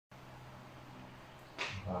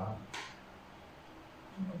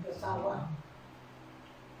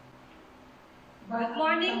Good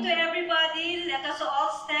morning to everybody. Let us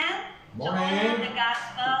all stand to honor the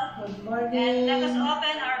gospel. Good morning. And let us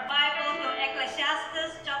open our Bible to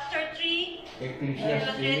Ecclesiastes chapter 3.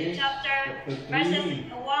 Ecclesiastes chapter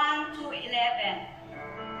verses 1 to 11.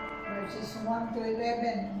 Verses 1 to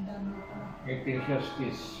 11.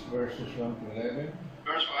 Ecclesiastes verses 1 to 11.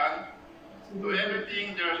 Verse 1. To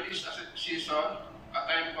everything there is a season, a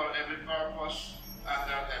time for every purpose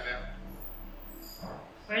under heaven.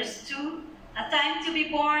 Verse 2. A time to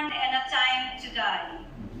be born and a time to die.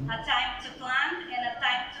 A time to plant and a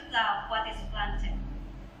time to plow what is planted.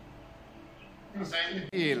 A time to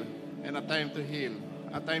heal and a time to heal.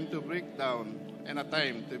 A time to break down and a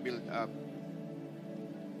time to build up.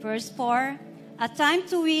 Verse 4. A time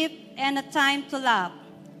to weep and a time to laugh.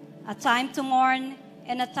 A time to mourn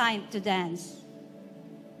and a time to dance.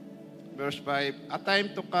 Verse 5. A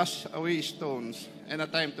time to cast away stones and a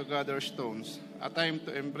time to gather stones. A time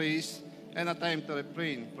to embrace and a time to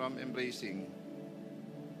refrain from embracing.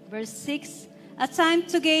 Verse 6, a time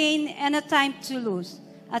to gain and a time to lose,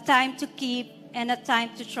 a time to keep and a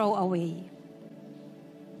time to throw away.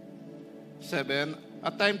 7,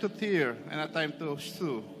 a time to tear and a time to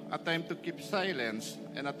sue, a time to keep silence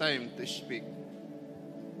and a time to speak.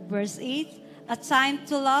 Verse 8, a time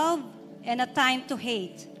to love and a time to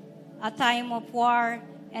hate, a time of war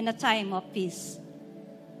and a time of peace.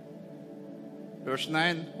 Verse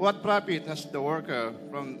 9, what profit has the worker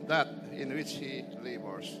from that in which he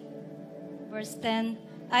labors? Verse 10,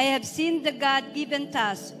 I have seen the God-given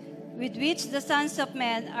task with which the sons of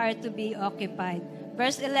men are to be occupied.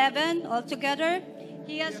 Verse 11, altogether,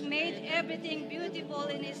 he has made everything beautiful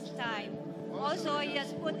in his time. Also, he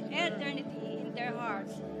has put eternity in their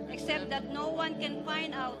hearts, except that no one can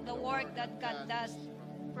find out the work that God does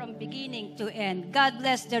from beginning to end. God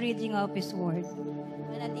bless the reading of His Word.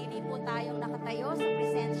 Manatili po tayong nakatayo sa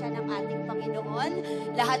presensya ng ating Panginoon.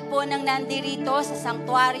 Lahat po ng nandirito sa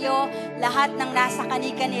sanktuaryo, lahat ng nasa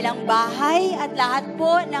kani-kanilang bahay, at lahat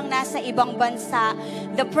po ng nasa ibang bansa.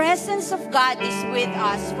 The presence of God is with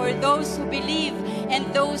us for those who believe and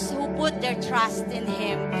those who put their trust in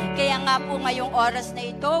Him. Kaya nga po ngayong oras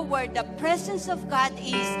na ito, where the presence of God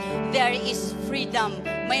is, there is freedom.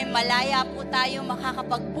 May malaya po tayo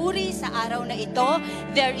makakapagpuri sa araw na ito.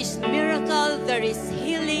 There is miracle, there is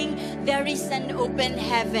healing, there is an open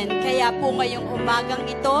heaven. Kaya po ngayong umagang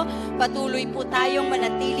ito, patuloy po tayong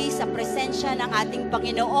manatili sa presensya ng ating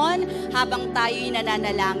Panginoon habang tayo'y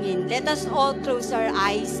nananalangin. Let us all close our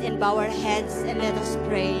eyes and bow our heads and let us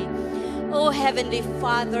pray. Oh Heavenly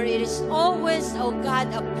Father, it is always, oh God,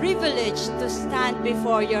 a privilege to stand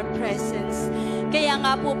before your presence. Kaya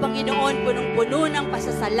nga po, Panginoon, punong-puno ng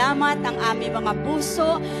pasasalamat ang aming mga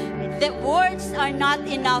puso. The words are not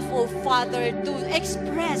enough, oh Father, to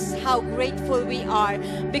express how grateful we are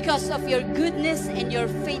because of your goodness and your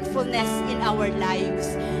faithfulness in our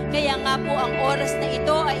lives. Kaya nga po, ang oras na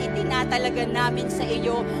ito ay itinatalaga namin sa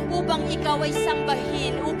iyo upang ikaw ay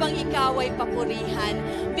sambahin, upang ikaw ay papurihan.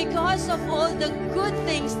 Because of all the good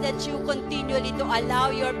things that you continually to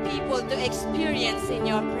allow your people to experience in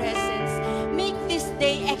your presence. Make this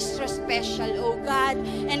day extra special, O God,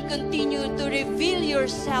 and continue to reveal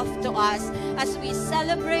yourself to us as we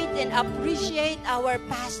celebrate and appreciate our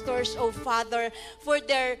pastors, O Father, for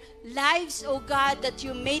their lives, O God, that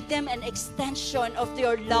you made them an extension of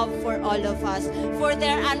your love for all of us, for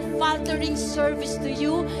their unfaltering service to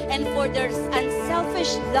you, and for their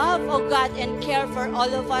unselfish love, O God, and care for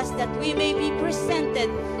all of us, that we may be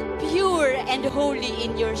presented pure and holy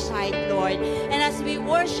in your sight, Lord. And as we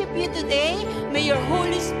worship you today, may your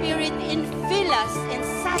Holy Spirit infill us and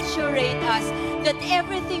saturate us, that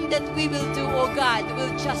everything that we will do, O God,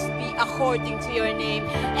 will just be according to your name.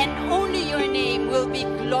 And only your name will be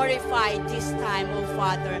glorified this time, O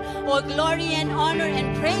Father. All glory and honor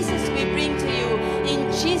and praises we bring to you in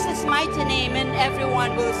Jesus' mighty name. And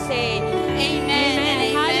everyone will say, Amen. Amen. And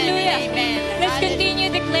amen. Hallelujah. And amen. Let's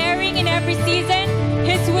continue declaring in every season,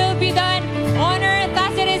 His will be done on earth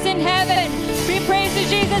as it is in heaven. We praise to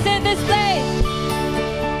Jesus in this place.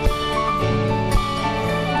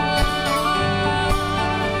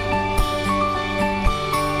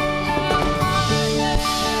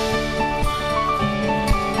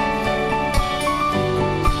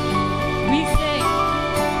 We sing,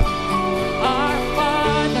 Our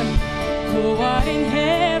Father, who art in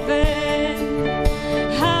heaven,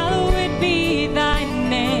 hallowed be thy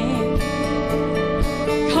name.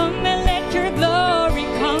 Come and let your glory,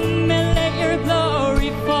 come and let your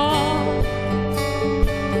glory fall.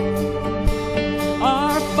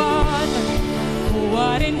 Our Father, who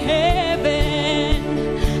art in heaven,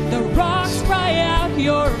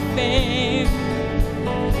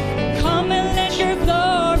 your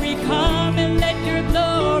glory come and let your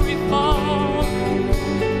glory fall.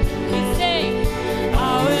 We sing,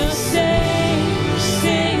 I will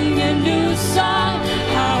sing a new song.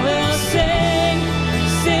 I will sing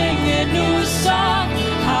a new song.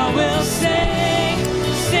 I will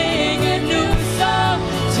sing a new song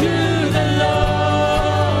to the Lord.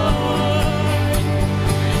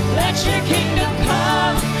 Let your kingdom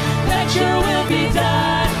come, let your will be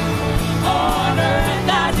done on earth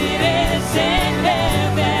as it is in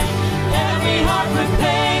heaven. Every heart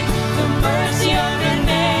proclaim the mercy of your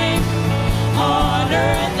name on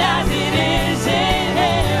earth as it is in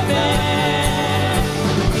heaven.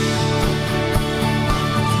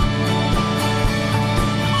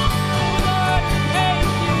 Lord, thank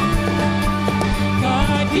you.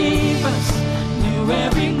 God give us new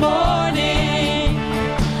every morning.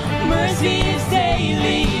 Mercy is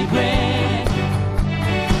daily bread.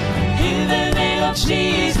 In the name of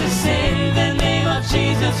Jesus, in the name of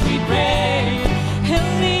Jesus we pray. And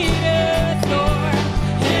lead us, Lord,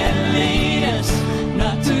 and lead us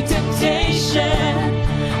not to temptation,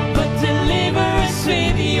 but deliver us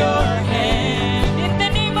with your hand. In the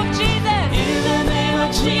name of Jesus, in the name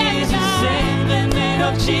of Jesus, in the name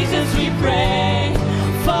of Jesus we pray.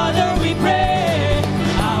 Father, we pray.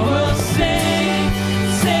 I will sing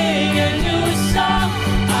a new song.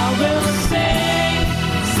 I will sing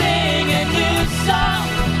a new song.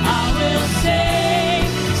 I will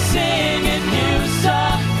sing a new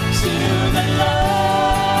song to the Lord.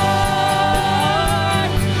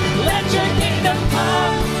 Let your kingdom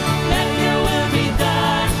come, let your will be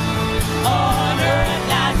done on earth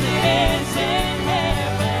as it is in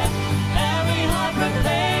heaven. Every heart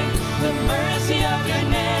proclaim the mercy of your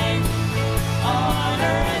name on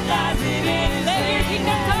earth as it is. Let your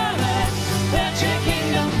kingdom come, let your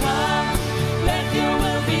kingdom come, let your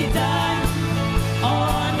will be done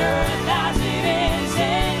on earth as it is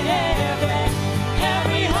in heaven.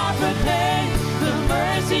 Every heart proclaim the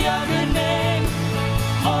mercy of your name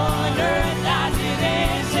on earth as it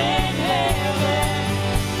is in heaven.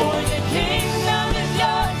 For the kingdom is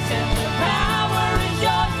yours and the power is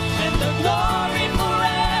yours and the glory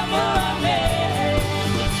forever. Amen.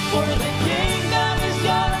 For the kingdom is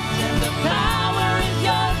yours and the power is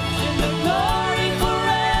yours and the glory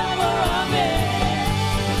forever. Amen.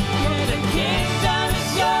 For the kingdom is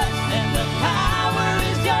yours and the power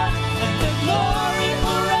is yours and the glory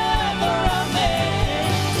forever.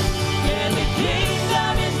 Amen. For the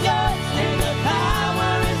kingdom is yours and the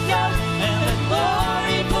power is yours and the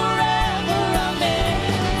glory forever. Amen.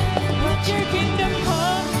 Let your kingdom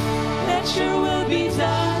come, let your will be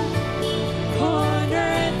done on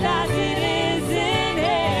earth as it is in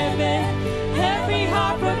heaven. Every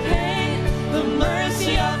heart proclaim the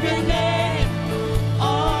mercy of your name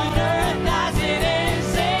on earth as it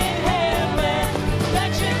is in heaven.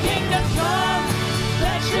 Let your kingdom come,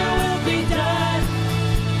 let your will be done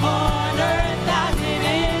on earth as it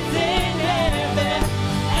is in heaven.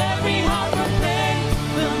 Every heart proclaim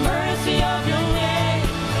the mercy of your name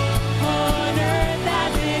on earth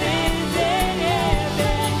as it is in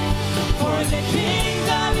heaven. For the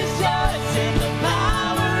kingdom is yours and the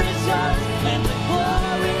power is yours and the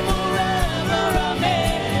glory forever.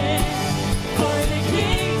 Amen. For the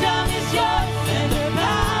kingdom is yours and the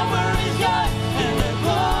power is yours and the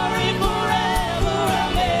glory forever.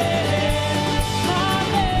 Amen.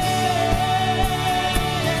 Amen.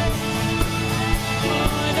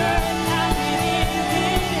 On earth as it is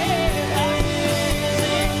in heaven.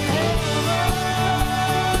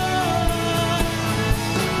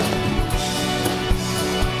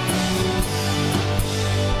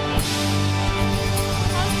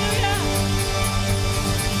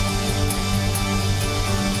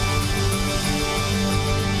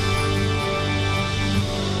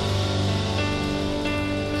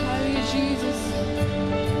 Hallelujah, Jesus.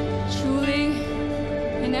 Truly,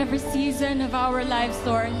 in every season of our lives,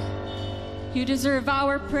 Lord, you deserve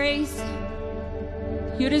our praise.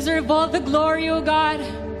 You deserve all the glory, O God.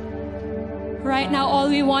 Right now, all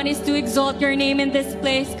we want is to exalt your name in this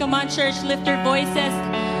place. Come on, church, lift your voices.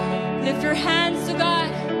 Lift your hands to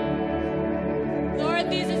God. Lord,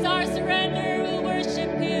 this is our surrender. We'll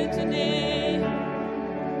worship you today.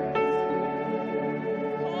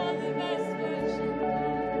 All the best worship.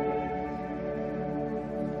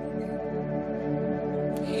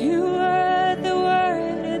 You were the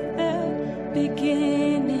word at the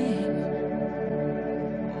beginning.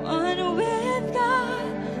 One with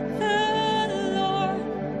God, the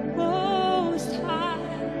Lord Most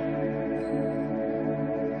High.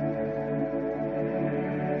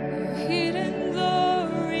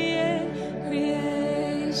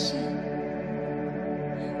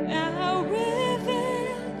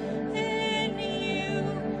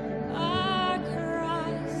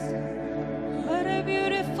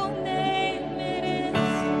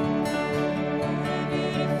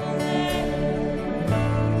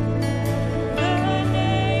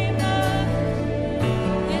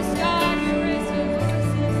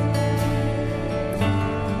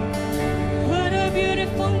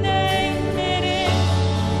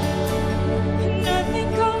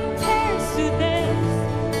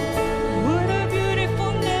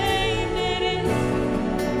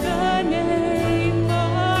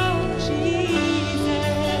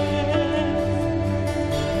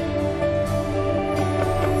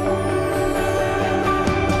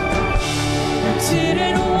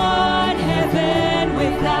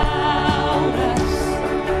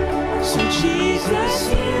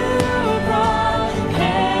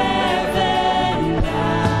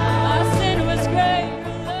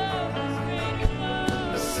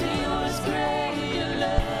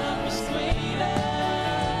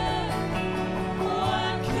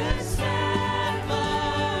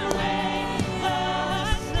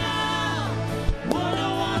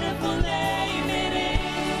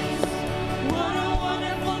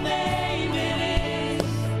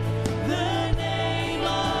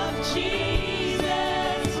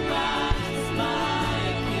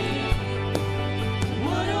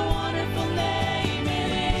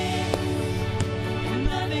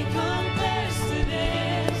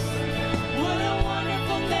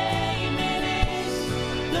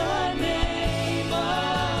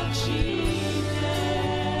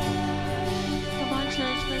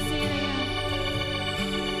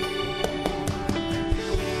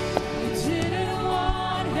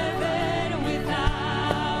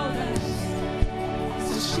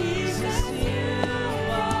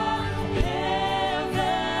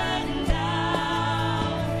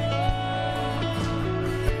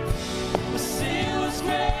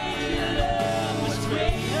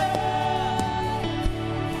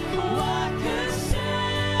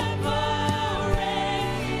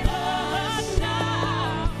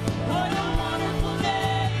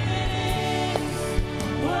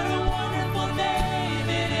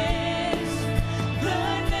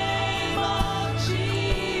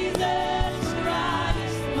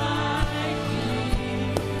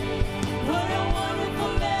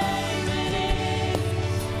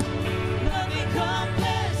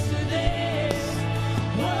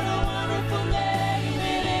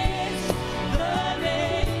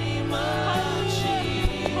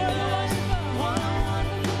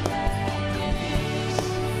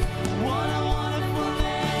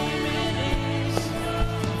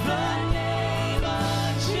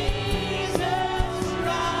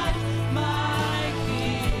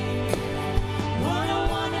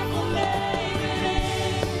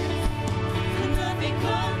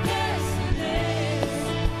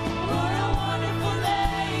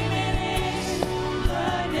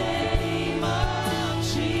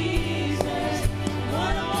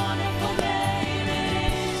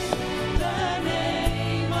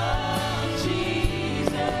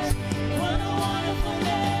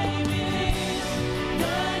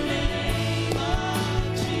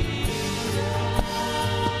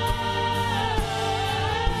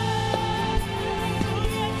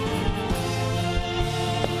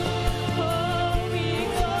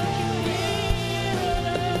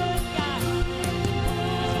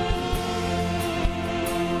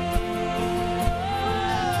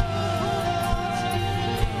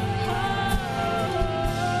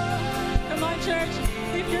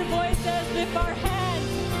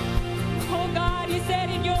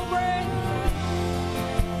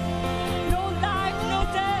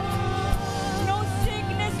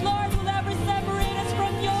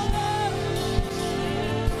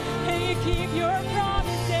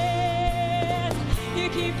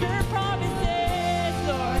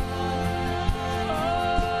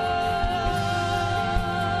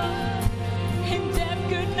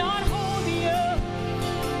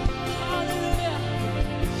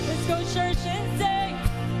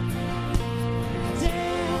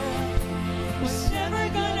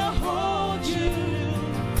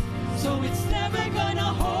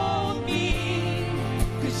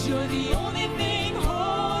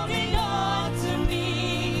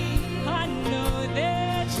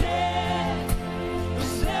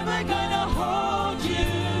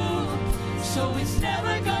 so it's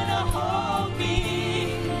never gonna hold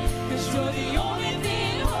me, 'cause you're the only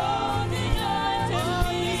thing holding on to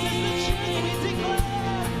me.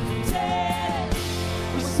 Death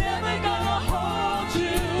was never gonna hold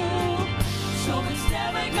you, so it's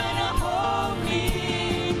never gonna hold me,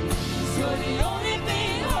 'cause you're the only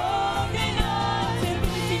thing holding on to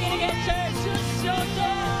me. Sing it again, church. Just your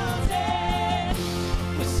death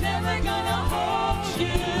was never gonna hold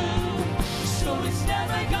you, so it's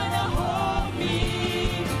never gonna hold me,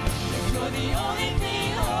 'cause you're the only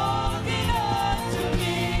thing holding on to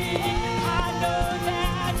me. I know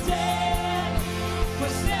that death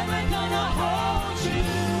was never gonna hold you,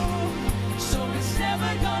 so it's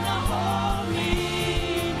never gonna hold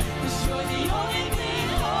me, 'cause you're the only thing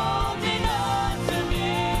holding on to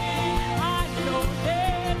me. I know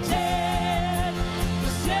that death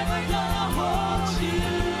was never gonna hold you,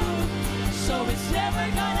 so it's never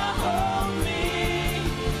gonna hold me,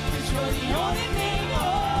 'cause you're the only thing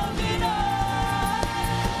holding on.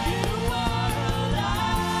 You are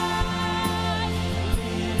alive,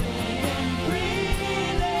 living and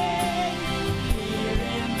breathing here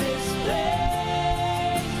in this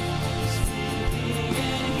place, speaking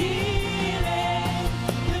and healing.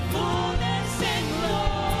 Your fullness and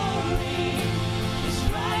glory is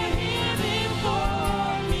right here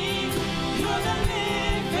before me. You're the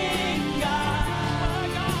living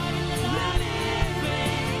God, the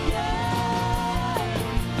living God.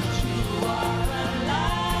 You are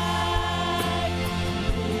alive,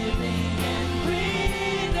 living and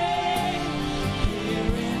breathing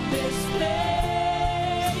here in this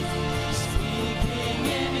place, speaking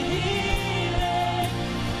and healing.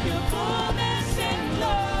 Your fullness and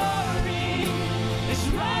glory is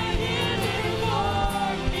right here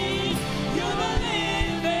before me. You're the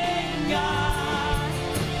living God,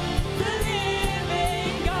 the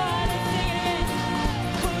living God.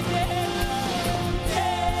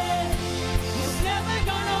 Death is never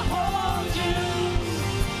gonna hold you,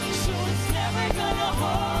 so it's never gonna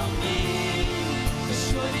hold me, 'cause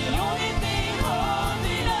you're the only thing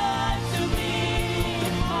holding on to me.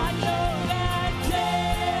 I know that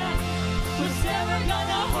death was never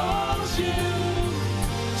gonna hold you,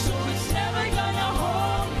 so it's never gonna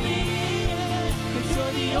hold me, 'cause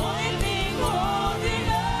you're the only thing holding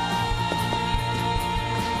on.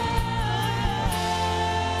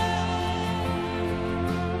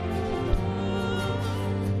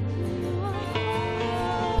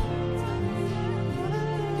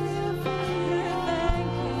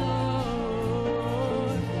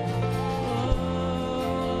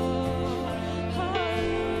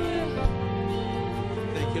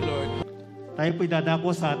 Thank you, Lord. Tayo po'y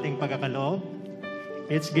dadako sa ating pagkakaloob.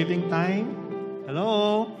 It's giving time.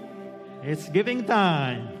 Hello? It's giving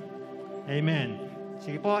time. Amen.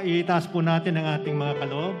 Sige po, itaas po natin ang ating mga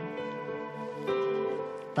kaloob.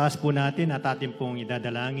 Taas po natin at ating pong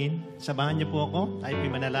idadalangin. Samahan niyo po ako. Tayo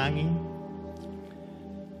po'y manalangin.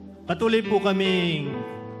 Patuloy po kaming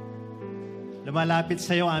lumalapit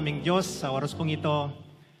sa iyo, aming Diyos, sa oras pong ito.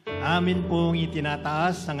 Amin pong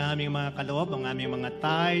itinataas ang aming mga kaloob, ang aming mga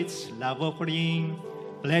tithes, love offering,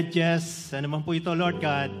 pledges, ano man po ito, Lord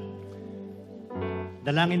God.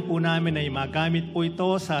 Dalangin po namin ay magamit po ito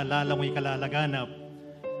sa lalong ikalalaganap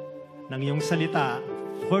ng iyong salita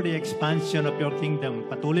for the expansion of your kingdom.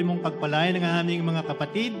 Patuloy mong pagpalain ng aming mga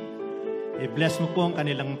kapatid. I-bless mo po ang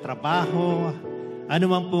kanilang trabaho. Ano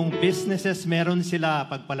man pong businesses meron sila,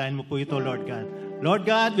 pagpalain mo po ito, Lord God. Lord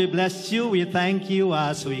God, we bless you, we thank you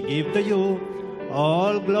as we give to you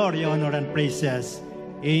all glory, honor, and praises.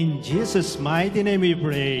 In Jesus' mighty name we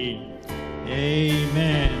pray.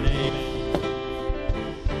 Amen. Amen.